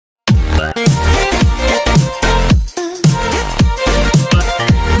Hi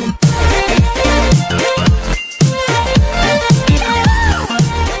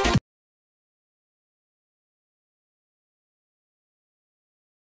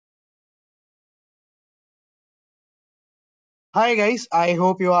guys, I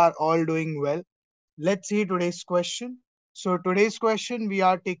hope you are all doing well. Let's see today's question. So today's question we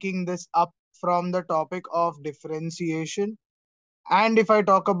are taking this up from the topic of differentiation. And if I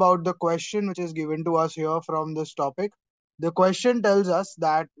talk about the question which is given to us here from this topic, the question tells us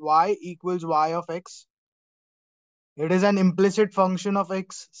that y equals y of x. It is an implicit function of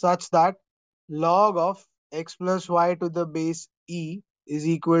x such that log of x plus y to the base e is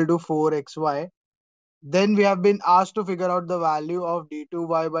equal to 4xy. Then we have been asked to figure out the value of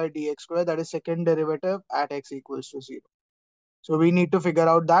d2y by dx square, that is second derivative at x equals to 0. So we need to figure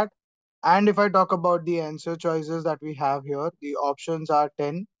out that. And if I talk about the answer choices that we have here, the options are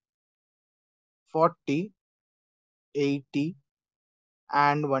 10, 40, 80,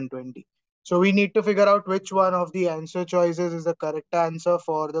 and 120. So we need to figure out which one of the answer choices is the correct answer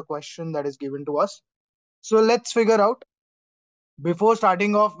for the question that is given to us. So let's figure out. Before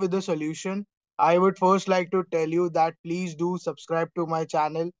starting off with the solution, I would first like to tell you that please do subscribe to my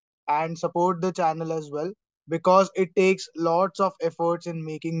channel and support the channel as well, because it takes lots of efforts in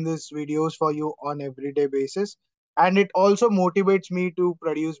making these videos for you on everyday basis, and it also motivates me to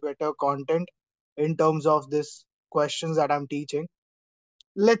produce better content in terms of this questions that I'm teaching.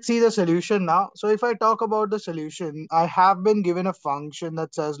 Let's see the solution now. So if I talk about the solution, I have been given a function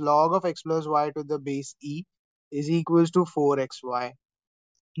that says log of x plus y to the base e is equals to 4xy.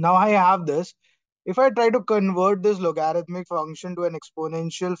 Now I have this. If I try to convert this logarithmic function to an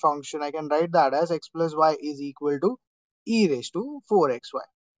exponential function, I can write that as x plus y is equal to e raised to 4xy.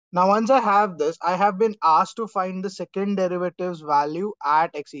 Now once I have this, I have been asked to find the second derivative's value at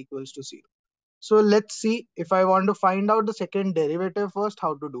x equals to 0. So let's see, if I want to find out the second derivative first,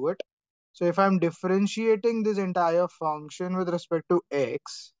 how to do it. So if I'm differentiating this entire function with respect to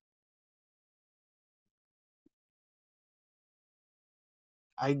x,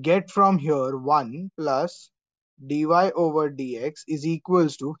 I get from here 1 plus dy over dx is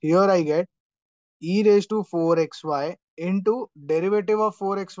equals to, here I get e raised to 4xy into derivative of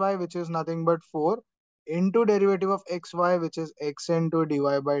 4xy, which is nothing but 4, into derivative of xy, which is x into dy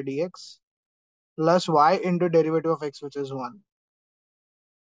by dx, plus y into derivative of x, which is 1.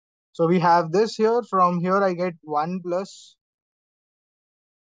 So we have this here. From here I get 1 plus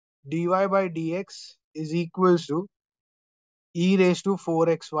dy by dx is equals to e raised to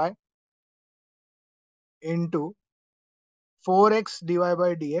 4xy into 4x dy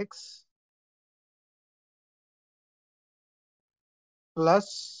by dx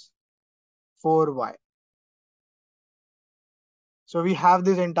plus 4y. So we have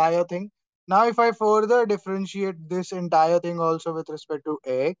this entire thing. Now if I further differentiate this entire thing also with respect to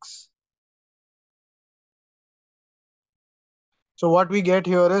x, so what we get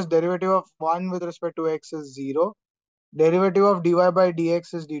here is derivative of 1 with respect to x is 0. Derivative of dy by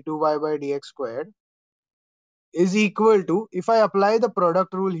dx is d2y by dx squared is equal to, if I apply the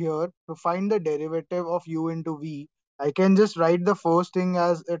product rule here to find the derivative of u into v, I can just write the first thing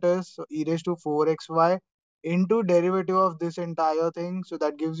as it is, so e raised to 4xy into derivative of this entire thing, so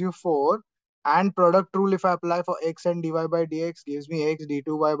that gives you 4, and product rule if I apply for x and dy by dx gives me x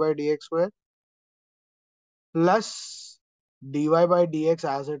d2y by dx square plus dy by dx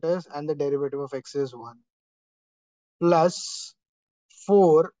as it is, and the derivative of x is 1, plus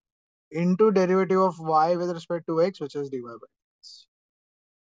 4 into derivative of y with respect to x, which is dy by dx.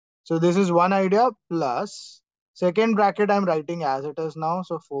 So this is one idea, plus second bracket I'm writing as it is now.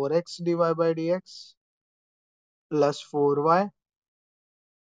 So 4x dy by dx plus 4y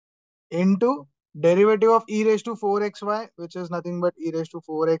into derivative of e raised to 4xy, which is nothing but e raised to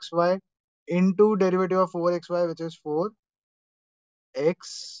 4xy into derivative of 4xy, which is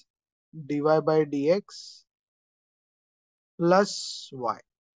 4x dy by dx plus y.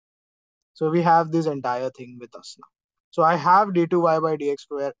 So we have this entire thing with us now. So I have d2y by dx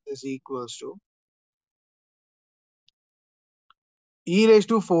square is equals to e raised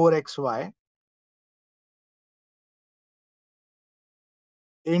to 4xy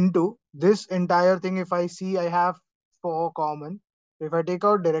into this entire thing. If I see, I have 4 common. If I take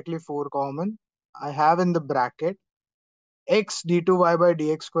out directly 4 common, I have in the bracket x d2y by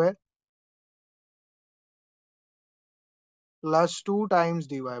dx square plus 2 times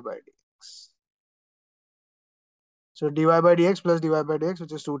dy by dx. So dy by dx plus dy by dx,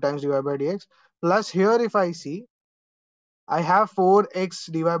 which is 2 times dy by dx, plus here if I see, I have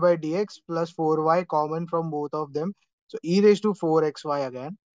 4x dy by dx plus 4y common from both of them. So e raised to 4xy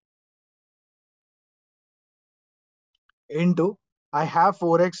again into, I have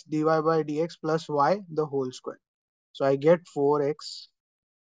 4x dy by dx plus y the whole square. So I get 4x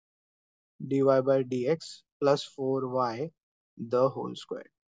dy by dx plus 4y the whole square.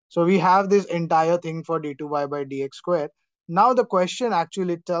 So we have this entire thing for d2y by dx square. Now the question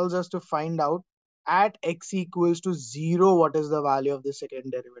actually tells us to find out at x equals to 0 what is the value of the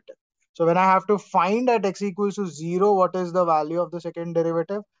second derivative. So when I have to find at x equals to 0 what is the value of the second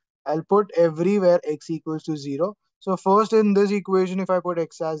derivative, I'll put everywhere x equals to 0. So first in this equation, if I put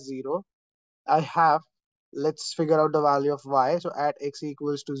x as 0, I have, let's figure out the value of y. So at x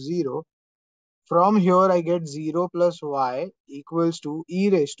equals to 0, from here I get 0 plus y equals to e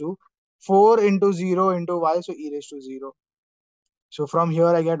raised to 4 into 0 into y, so e raised to 0. So from here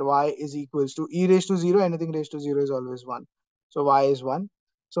I get y is equals to e raised to 0, anything raised to 0 is always 1. So y is 1.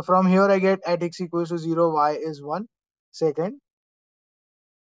 So from here I get at x equals to 0, y is 1. Second,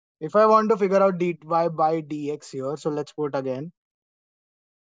 if I want to figure out dy by dx here, so let's put again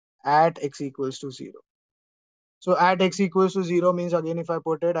at x equals to 0. So at x equals to 0 means, again if I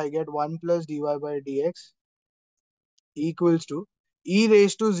put it, I get 1 plus dy by dx equals to e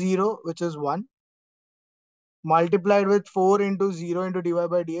raised to 0, which is 1, multiplied with 4 into 0 into dy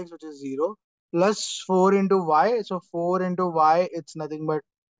by dx, which is 0, plus 4 into y. So 4 into y, it's nothing but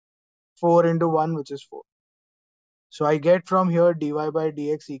 4 into 1, which is 4. So I get from here dy by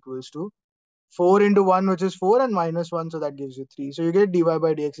dx equals to 4 into 1, which is 4, and minus 1, so that gives you 3. So you get dy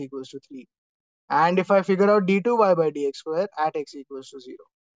by dx equals to 3. And if I figure out d2y by dx square at x equals to 0.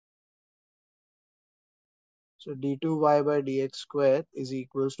 So d2y by dx square is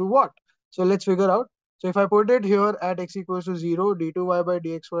equals to what? So let's figure out. So if I put it here at x equals to 0, d2y by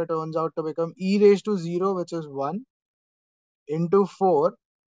dx square turns out to become e raised to 0, which is 1, into 4,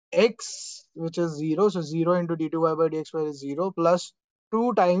 x, which is 0. So 0 into d2y by dx square is 0, plus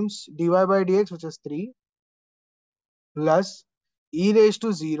 2 times dy by dx, which is 3, plus e raised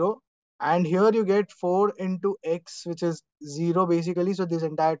to 0. And here you get 4 into x, which is 0 basically. So this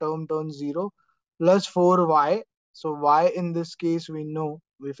entire term turns 0, plus 4y. So y in this case, we know,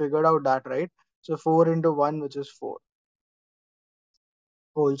 we figured out that, right? So 4 into 1, which is 4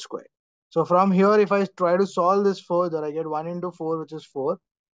 whole square. So from here, if I try to solve this further, I get 1 into 4, which is 4,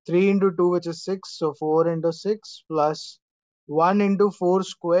 3 into 2, which is 6. So 4 into 6 plus 1 into 4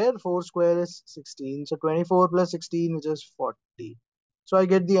 square. 4 square is 16. So 24 plus 16, which is 40. So I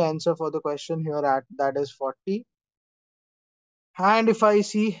get the answer for the question here at that is 40. And if I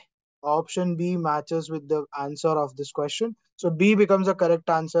see option B matches with the answer of this question, so B becomes a correct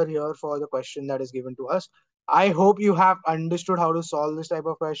answer here for the question that is given to us. I hope you have understood how to solve this type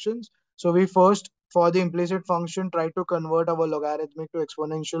of questions. So we first, for the implicit function, tried to convert our logarithmic to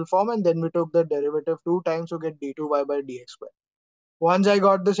exponential form, and then we took the derivative 2 times to get d2y by dx square. Once I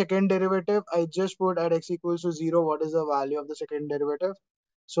got the second derivative, I just put at x equals to 0, what is the value of the second derivative.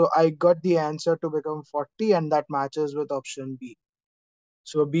 So I got the answer to become 40, and that matches with option B.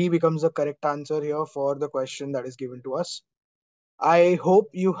 So B becomes the correct answer here for the question that is given to us. I hope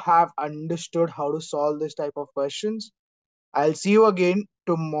you have understood how to solve this type of questions. I'll see you again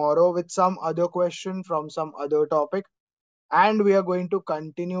tomorrow with some other question from some other topic. And we are going to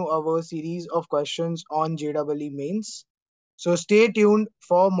continue our series of questions on JEE mains. So stay tuned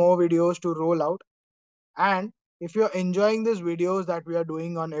for more videos to roll out. And if you're enjoying these videos that we are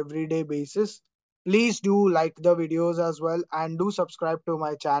doing on everyday basis, please do like the videos as well, and do subscribe to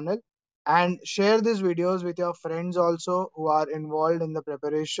my channel, and share these videos with your friends also who are involved in the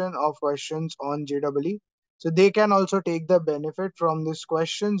preparation of questions on JEE, so they can also take the benefit from these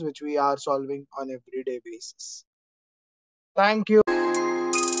questions which we are solving on everyday basis. Thank you.